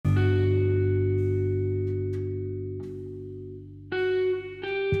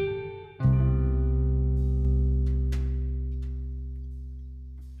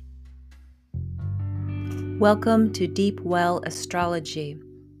Welcome to Deep Well Astrology.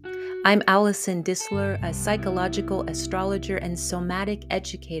 I'm Allison Disler, a psychological astrologer and somatic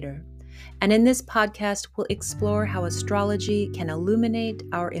educator. And in this podcast, we'll explore how astrology can illuminate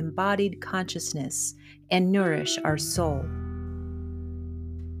our embodied consciousness and nourish our soul.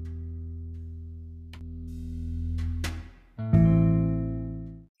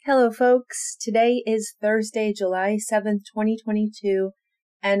 Hello, folks. Today is Thursday, July 7th, 2022.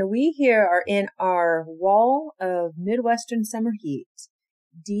 And we here are in our wall of Midwestern summer heat,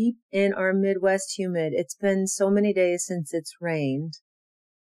 deep in our Midwest humid. It's been so many days since it's rained.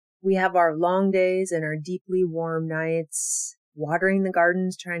 We have our long days and our deeply warm nights, watering the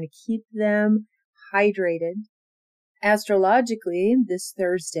gardens, trying to keep them hydrated. Astrologically, this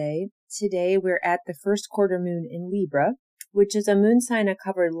Thursday, today we're at the first quarter moon in Libra, which is a moon sign I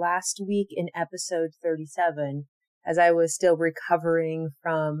covered last week in episode 37. As I was still recovering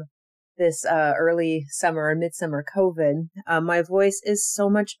from this early summer or midsummer COVID. My voice is so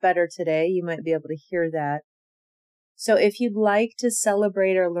much better today. You might be able to hear that. So if you'd like to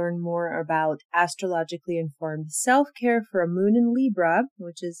celebrate or learn more about astrologically informed self-care for a moon in Libra,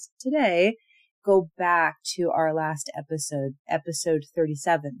 which is today, go back to our last episode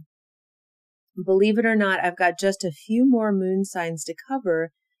 37. Believe it or not, I've got just a few more moon signs to cover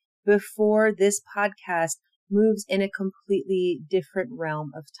before this podcast moves in a completely different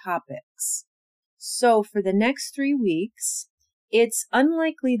realm of topics. So for the next 3 weeks, it's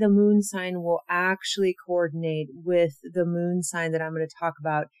unlikely the moon sign will actually coordinate with the moon sign that I'm going to talk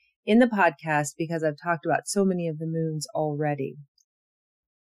about in the podcast because I've talked about so many of the moons already.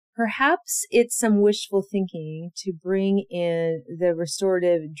 Perhaps it's some wishful thinking to bring in the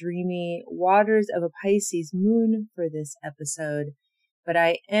restorative, dreamy waters of a Pisces moon for this episode. But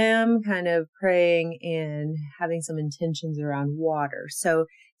I am kind of praying and having some intentions around water. So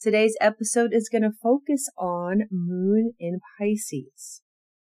today's episode is going to focus on moon in Pisces.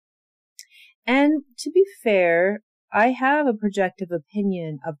 And to be fair, I have a projective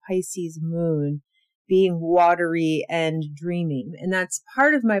opinion of Pisces moon being watery and dreamy. And that's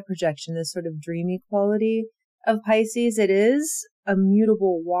part of my projection, this sort of dreamy quality of Pisces. It is a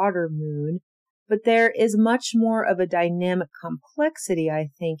mutable water moon. But there is much more of a dynamic complexity, I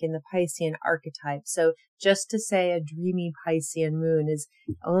think, in the Piscean archetype. So just to say a dreamy Piscean moon is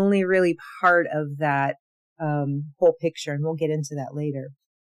only really part of that whole picture, and we'll get into that later.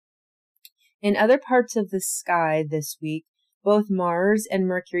 In other parts of the sky this week, both Mars and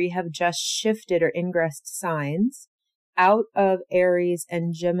Mercury have just shifted or ingressed signs out of Aries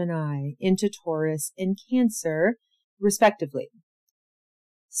and Gemini into Taurus and Cancer, respectively.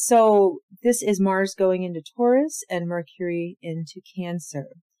 So this is Mars going into Taurus and Mercury into Cancer.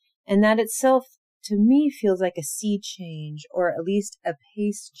 And that itself, to me, feels like a sea change or at least a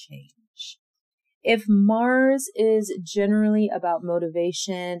pace change. If Mars is generally about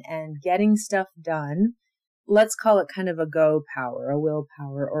motivation and getting stuff done, let's call it kind of a go power, a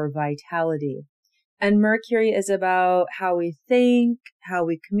willpower, or vitality. And Mercury is about how we think, how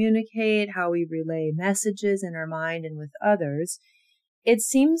we communicate, how we relay messages in our mind and with others. It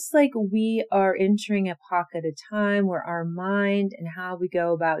seems like we are entering a pocket of time where our mind and how we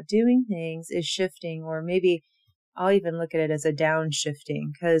go about doing things is shifting, or maybe I'll even look at it as a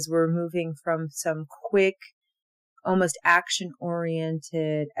downshifting because we're moving from some quick, almost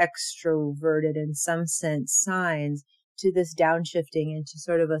action-oriented, extroverted in some sense signs to this downshifting into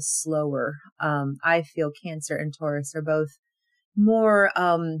sort of a slower. I feel Cancer and Taurus are both more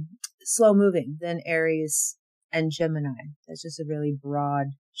slow-moving than Aries and Gemini. That's just a really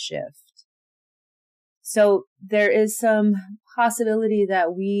broad shift. So there is some possibility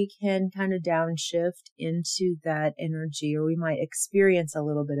that we can kind of downshift into that energy, or we might experience a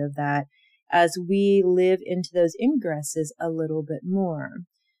little bit of that as we live into those ingresses a little bit more.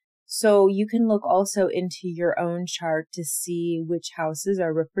 So you can look also into your own chart to see which houses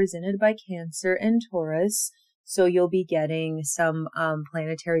are represented by Cancer and Taurus. So you'll be getting some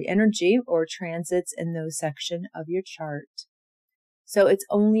planetary energy or transits in those section of your chart. So it's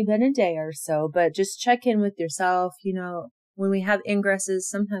only been a day or so, but just check in with yourself. You know, when we have ingresses,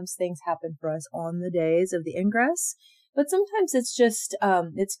 sometimes things happen for us on the days of the ingress, but sometimes it's just,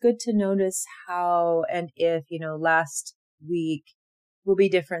 it's good to notice how and if, last week will be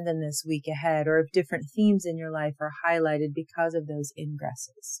different than this week ahead, or if different themes in your life are highlighted because of those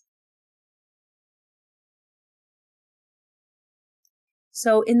ingresses.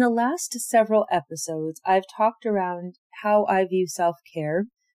 So in the last several episodes, I've talked around how I view self-care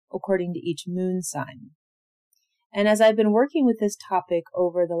according to each moon sign. And as I've been working with this topic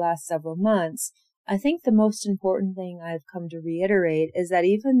over the last several months, I think the most important thing I've come to reiterate is that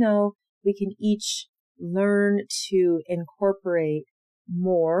even though we can each learn to incorporate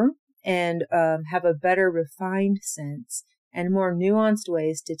more and have a better refined sense and more nuanced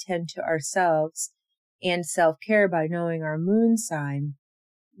ways to tend to ourselves and self-care by knowing our moon sign,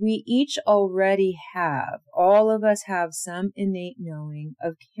 we each already have, all of us have some innate knowing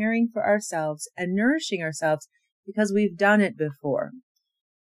of caring for ourselves and nourishing ourselves because we've done it before.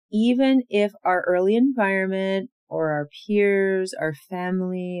 Even if our early environment or our peers, our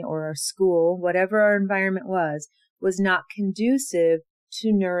family, or our school, whatever our environment was not conducive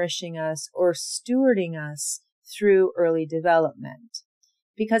to nourishing us or stewarding us through early development.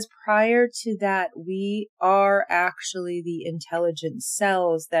 Because prior to that, we are actually the intelligent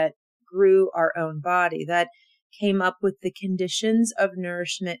cells that grew our own body, that came up with the conditions of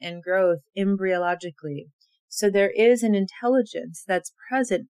nourishment and growth embryologically. So there is an intelligence that's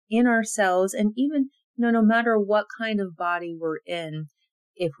present in our cells, and even no matter what kind of body we're in,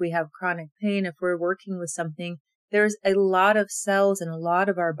 if we have chronic pain, if we're working with something, there's a lot of cells in a lot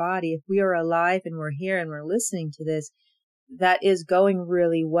of our body. If we are alive and we're here and we're listening to this, that is going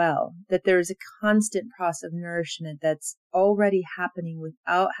really well, that there's a constant process of nourishment that's already happening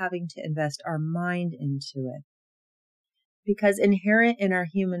without having to invest our mind into it. Because inherent in our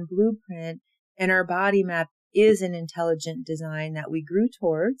human blueprint and our body map is an intelligent design that we grew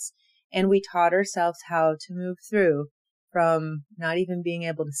towards, and we taught ourselves how to move through, from not even being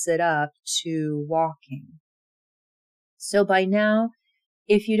able to sit up to walking. So by now,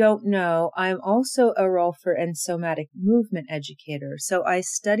 if you don't know, I'm also a Rolfer and somatic movement educator. So I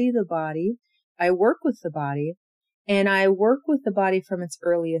study the body, I work with the body, and I work with the body from its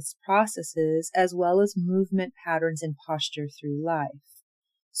earliest processes, as well as movement patterns and posture through life.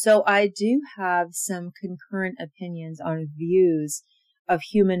 So I do have some concurrent opinions on views of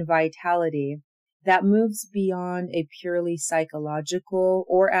human vitality that moves beyond a purely psychological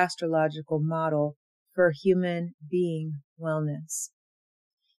or astrological model for human being wellness.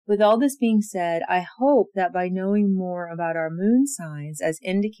 With all this being said, I hope that by knowing more about our moon signs as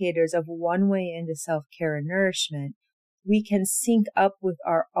indicators of one way into self-care and nourishment, we can sync up with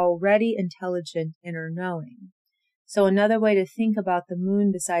our already intelligent inner knowing. So another way to think about the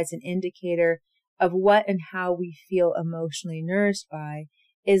moon, besides an indicator of what and how we feel emotionally nourished by,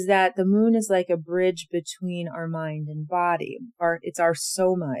 is that the moon is like a bridge between our mind and body. It's our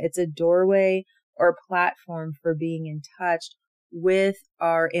soma. It's a doorway or platform for being in touch with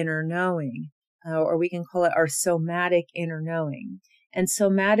our inner knowing, or we can call it our somatic inner knowing. And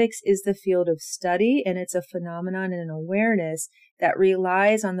somatics is the field of study, and it's a phenomenon and an awareness that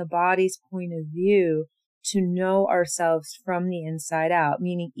relies on the body's point of view to know ourselves from the inside out,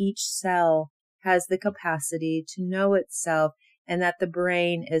 meaning each cell has the capacity to know itself, and that the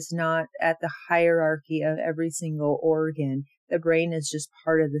brain is not at the hierarchy of every single organ. The brain is just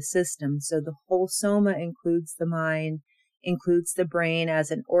part of the system. So the whole soma includes the mind, includes the brain as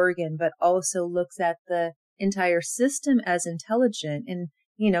an organ, but also looks at the entire system as intelligent. And,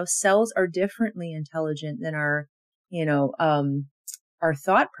 cells are differently intelligent than our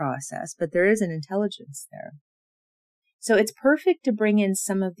thought process, but there is an intelligence there. So it's perfect to bring in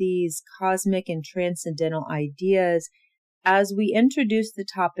some of these cosmic and transcendental ideas as we introduce the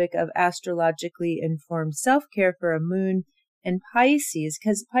topic of astrologically informed self-care for a moon in Pisces,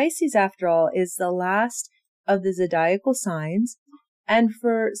 because Pisces, after all, is the last of the zodiacal signs. And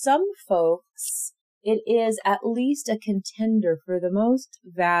for some folks, it is at least a contender for the most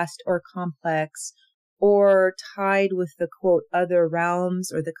vast or complex, or tied with the quote other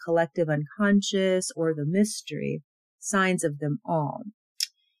realms or the collective unconscious or the mystery signs of them all.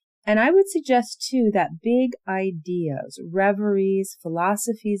 And I would suggest too that big ideas, reveries,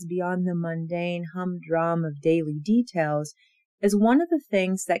 philosophies beyond the mundane humdrum of daily details is one of the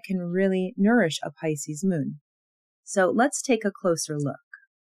things that can really nourish a Pisces moon. So let's take a closer look.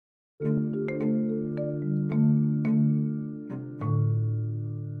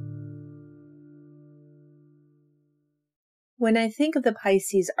 When I think of the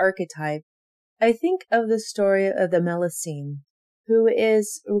Pisces archetype, I think of the story of the Melusine, who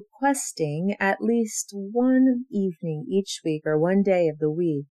is requesting at least one evening each week or one day of the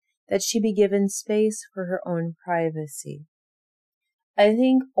week that she be given space for her own privacy. I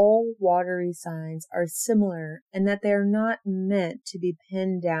think all watery signs are similar in that they are not meant to be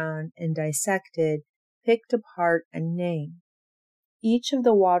pinned down and dissected, picked apart, and named. Each of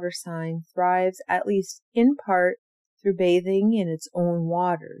the water sign thrives at least in part through bathing in its own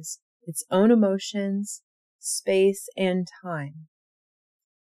waters, its own emotions, space, and time.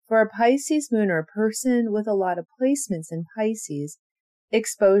 For a Pisces moon or a person with a lot of placements in Pisces,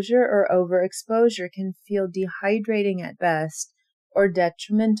 exposure or overexposure can feel dehydrating at best or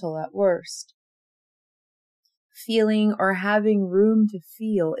detrimental at worst. Feeling or having room to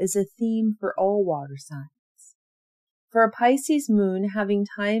feel is a theme for all water signs. For a Pisces moon, having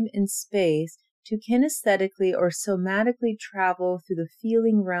time and space to kinesthetically or somatically travel through the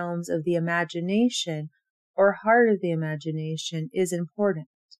feeling realms of the imagination or heart of the imagination is important.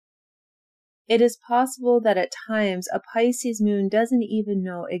 It is possible that at times a Pisces moon doesn't even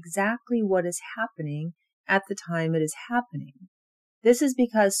know exactly what is happening at the time it is happening. This is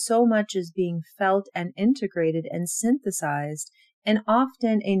because so much is being felt and integrated and synthesized in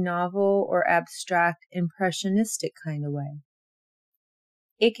often a novel or abstract impressionistic kind of way.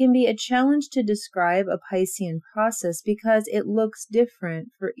 It can be a challenge to describe a Piscean process because it looks different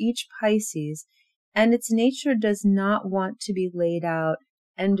for each Pisces, and its nature does not want to be laid out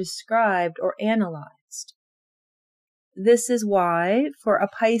and described or analyzed. This is why, for a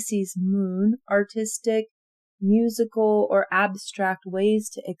Pisces moon, artistic, musical, or abstract ways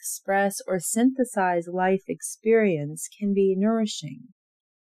to express or synthesize life experience can be nourishing,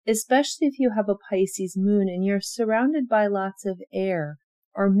 especially if you have a Pisces moon and you're surrounded by lots of air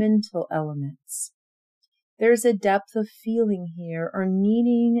or mental elements. There's a depth of feeling here, or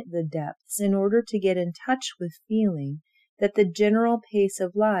needing the depths in order to get in touch with feeling that the general pace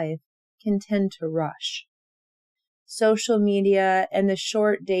of life can tend to rush. Social media and the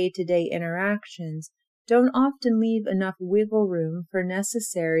short day-to-day interactions don't often leave enough wiggle room for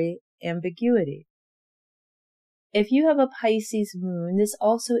necessary ambiguity. If you have a Pisces moon, this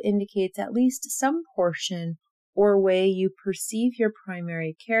also indicates at least some portion or way you perceive your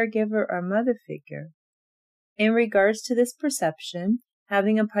primary caregiver or mother figure. In regards to this perception,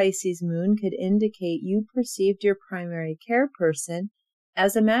 having a Pisces moon could indicate you perceived your primary care person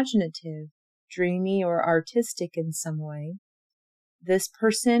as imaginative, dreamy, or artistic in some way. This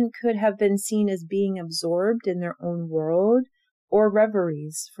person could have been seen as being absorbed in their own world or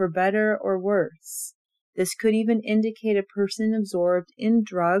reveries, for better or worse. This could even indicate a person absorbed in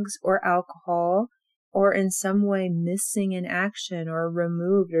drugs or alcohol, or in some way missing in action or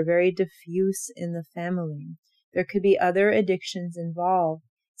removed or very diffuse in the family. There could be other addictions involved.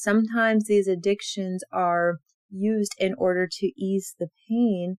 Sometimes these addictions are used in order to ease the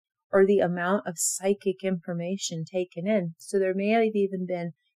pain or the amount of psychic information taken in. So there may have even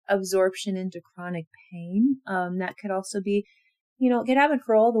been absorption into chronic pain. That could also be, could happen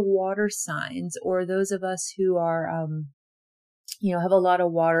for all the water signs, or those of us who are, have a lot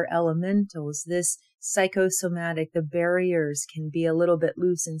of water elementals. This psychosomatic, the barriers can be a little bit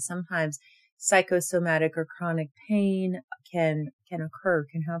loose, and sometimes psychosomatic or chronic pain can occur,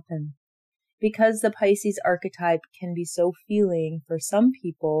 can happen. Because the Pisces archetype can be so feeling for some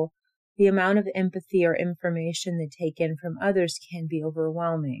people, the amount of empathy or information they take in from others can be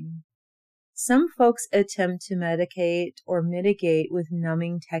overwhelming. Some folks attempt to medicate or mitigate with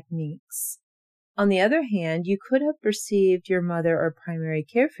numbing techniques. On the other hand, you could have perceived your mother or primary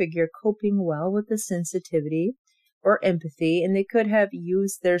care figure coping well with the sensitivity or empathy, and they could have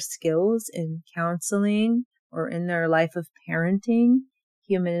used their skills in counseling or in their life of parenting,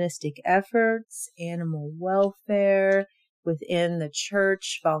 humanistic efforts, animal welfare, within the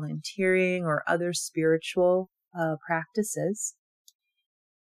church, volunteering, or other spiritual practices.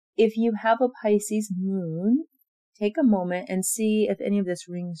 If you have a Pisces moon, take a moment and see if any of this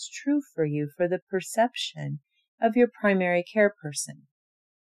rings true for you for the perception of your primary care person.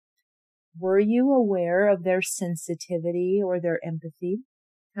 Were you aware of their sensitivity or their empathy?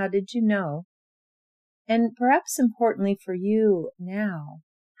 How did you know? And perhaps importantly for you now,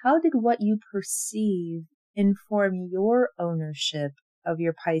 how did what you perceive inform your ownership of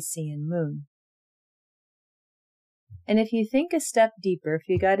your Piscean moon? And if you think a step deeper, if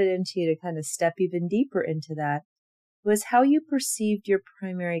you got it into you to kind of step even deeper into that, was how you perceived your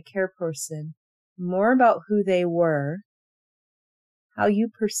primary care person more about who they were, how you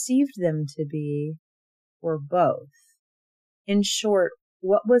perceived them to be, or both? In short,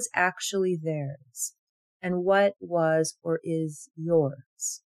 what was actually theirs, and what was or is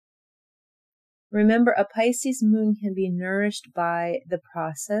yours? Remember, a Pisces moon can be nourished by the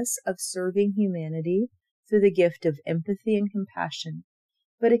process of serving humanity through the gift of empathy and compassion,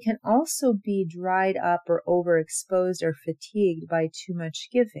 but it can also be dried up or overexposed or fatigued by too much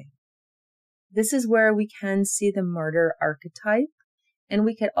giving. This is where we can see the martyr archetype, and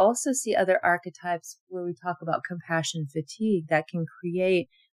we could also see other archetypes where we talk about compassion fatigue that can create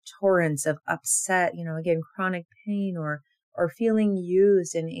torrents of upset, again, chronic pain or feeling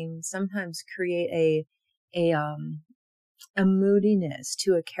used, and sometimes create a moodiness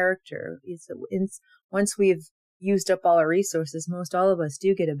to a character. Once we've used up all our resources, most all of us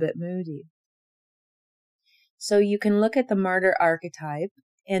do get a bit moody. So you can look at the martyr archetype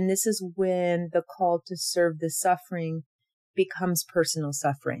And this is when the call to serve the suffering becomes personal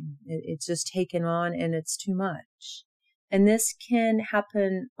suffering. It's just taken on and it's too much. And this can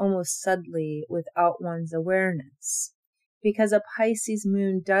happen almost suddenly without one's awareness, because a Pisces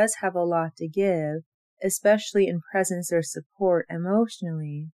moon does have a lot to give, especially in presence or support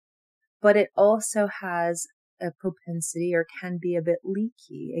emotionally, but it also has a propensity or can be a bit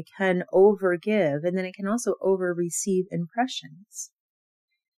leaky. It can overgive, and then it can also over-receive impressions.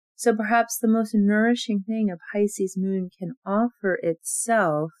 So perhaps the most nourishing thing a Pisces moon can offer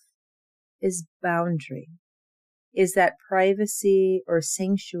itself is boundary, is that privacy or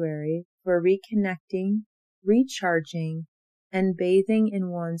sanctuary for reconnecting, recharging, and bathing in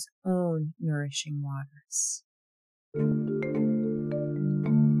one's own nourishing waters.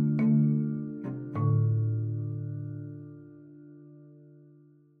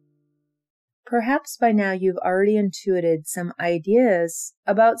 Perhaps by now you've already intuited some ideas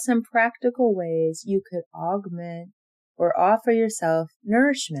about some practical ways you could augment or offer yourself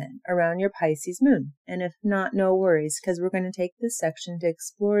nourishment around your Pisces moon. And if not, no worries, because we're going to take this section to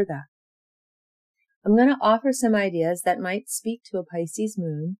explore that. I'm going to offer some ideas that might speak to a Pisces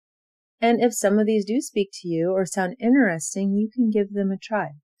moon. And if some of these do speak to you or sound interesting, you can give them a try.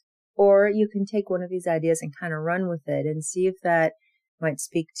 Or you can take one of these ideas and kind of run with it and see if that might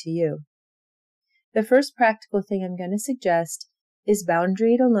speak to you. The first practical thing I'm going to suggest is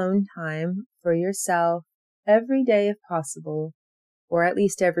boundaried alone time for yourself every day if possible, or at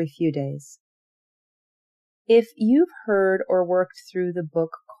least every few days. If you've heard or worked through the book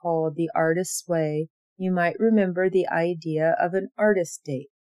called The Artist's Way, you might remember the idea of an artist date.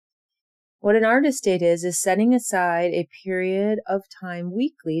 What an artist date is setting aside a period of time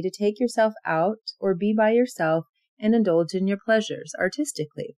weekly to take yourself out or be by yourself and indulge in your pleasures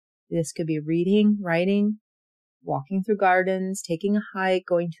artistically. This could be reading, writing, walking through gardens, taking a hike,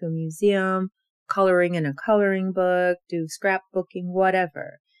 going to a museum, coloring in a coloring book, do scrapbooking,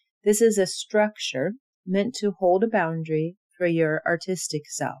 whatever. This is a structure meant to hold a boundary for your artistic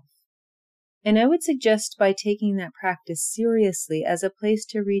self. And I would suggest by taking that practice seriously as a place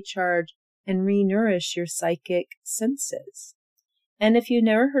to recharge and re-nourish your psychic senses. And if you've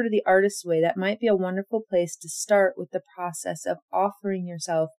never heard of The Artist's Way, that might be a wonderful place to start with the process of offering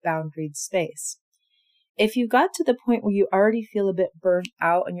yourself boundaried space. If you got to the point where you already feel a bit burnt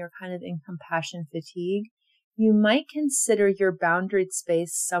out and you're kind of in compassion fatigue, you might consider your boundaried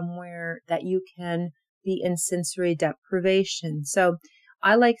space somewhere that you can be in sensory deprivation. So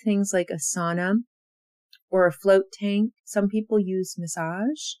I like things like a sauna or a float tank. Some people use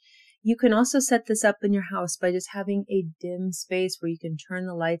massage. You can also set this up in your house by just having a dim space where you can turn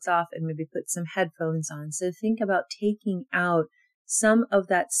the lights off and maybe put some headphones on. So think about taking out some of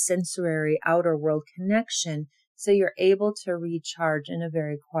that sensory outer world connection so you're able to recharge in a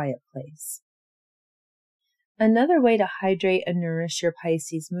very quiet place. Another way to hydrate and nourish your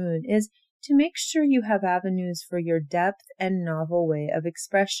Pisces moon is to make sure you have avenues for your depth and novel way of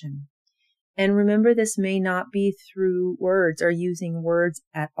expression. And remember, this may not be through words or using words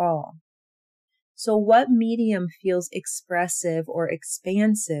at all. So what medium feels expressive or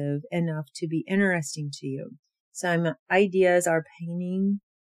expansive enough to be interesting to you? Some ideas are painting,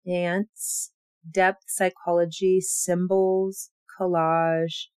 dance, depth psychology, symbols,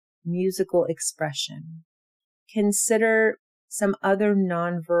 collage, musical expression. Consider some other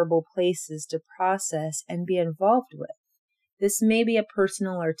nonverbal places to process and be involved with. This may be a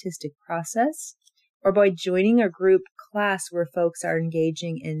personal artistic process, or by joining a group class where folks are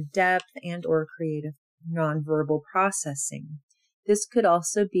engaging in depth and or creative nonverbal processing. This could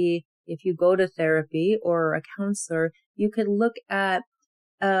also be, if you go to therapy or a counselor, you could look at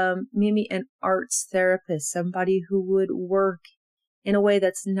maybe an arts therapist, somebody who would work in a way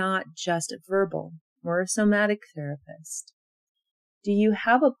that's not just verbal, or a somatic therapist. Do you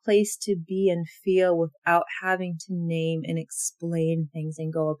have a place to be and feel without having to name and explain things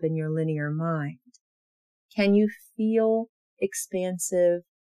and go up in your linear mind? Can you feel expansive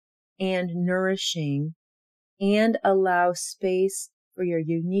and nourishing and allow space for your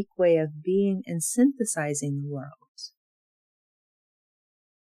unique way of being and synthesizing the world?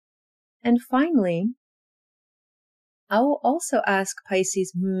 And finally, I will also ask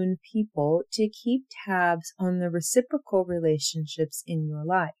Pisces moon people to keep tabs on the reciprocal relationships in your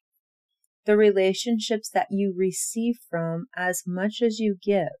life, the relationships that you receive from as much as you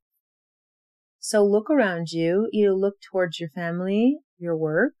give. So look around you, either look towards your family, your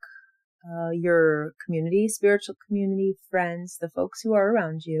work, your community, spiritual community, friends, the folks who are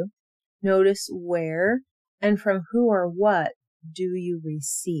around you. Notice where and from who or what do you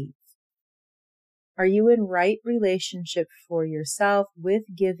receive. Are you in right relationship for yourself with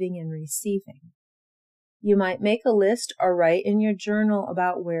giving and receiving? You might make a list or write in your journal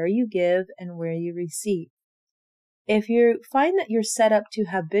about where you give and where you receive. If you find that you're set up to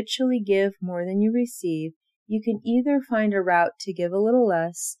habitually give more than you receive, you can either find a route to give a little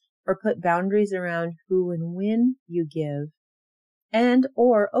less or put boundaries around who and when you give, and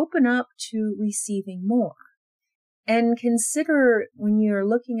or open up to receiving more. And consider when you're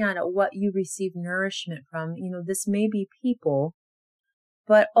looking at what you receive nourishment from, this may be people,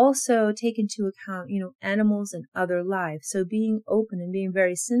 but also take into account, animals and other lives. So being open and being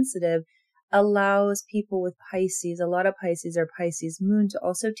very sensitive allows people with Pisces, a lot of Pisces or Pisces moon, to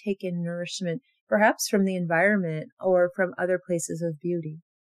also take in nourishment, perhaps from the environment or from other places of beauty.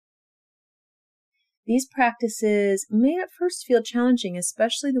 These practices may at first feel challenging,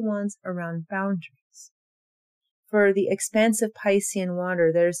 especially the ones around boundaries. For the expansive Piscean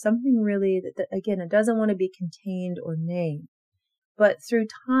water, there's something really that, again, it doesn't want to be contained or named. But through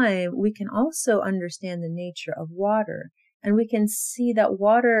time, we can also understand the nature of water, and we can see that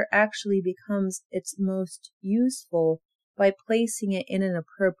water actually becomes its most useful by placing it in an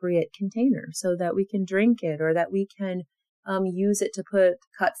appropriate container so that we can drink it, or that we can use it to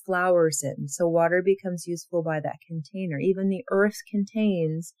cut flowers in. So water becomes useful by that container. Even the earth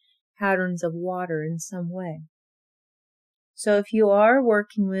contains patterns of water in some way. So if you are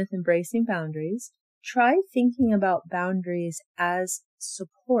working with embracing boundaries, try thinking about boundaries as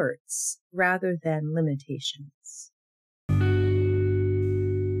supports rather than limitations.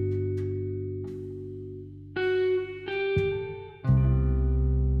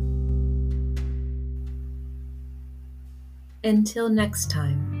 Until next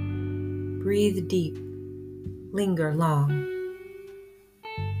time, breathe deep, linger long.